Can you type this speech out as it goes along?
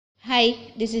Hi,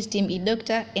 this is Team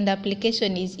eDoctor and the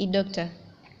application is eDoctor.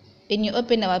 When you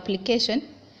open our application,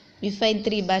 we find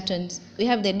three buttons. We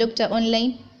have the Doctor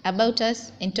Online, About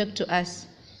Us, and Talk to Us.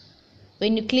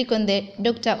 When you click on the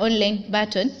Doctor Online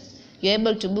button, you're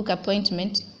able to book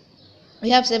appointment. We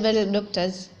have several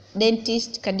doctors: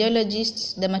 dentist,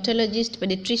 cardiologist, dermatologist,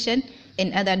 pediatrician,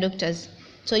 and other doctors.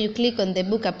 So you click on the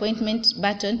Book Appointment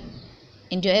button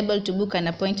and you're able to book an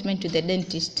appointment to the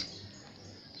dentist.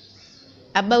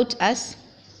 About Us,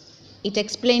 it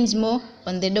explains more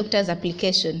on the doctor's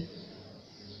application.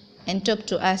 And Talk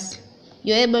to Us,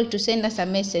 you're able to send us a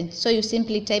message. So you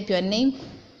simply type your name,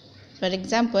 for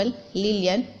example,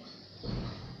 Lillian,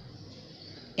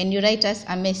 and you write us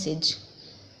a message.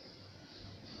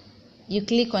 You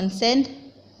click on send,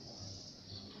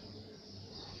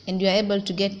 and you are able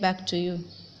to get back to you.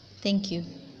 Thank you.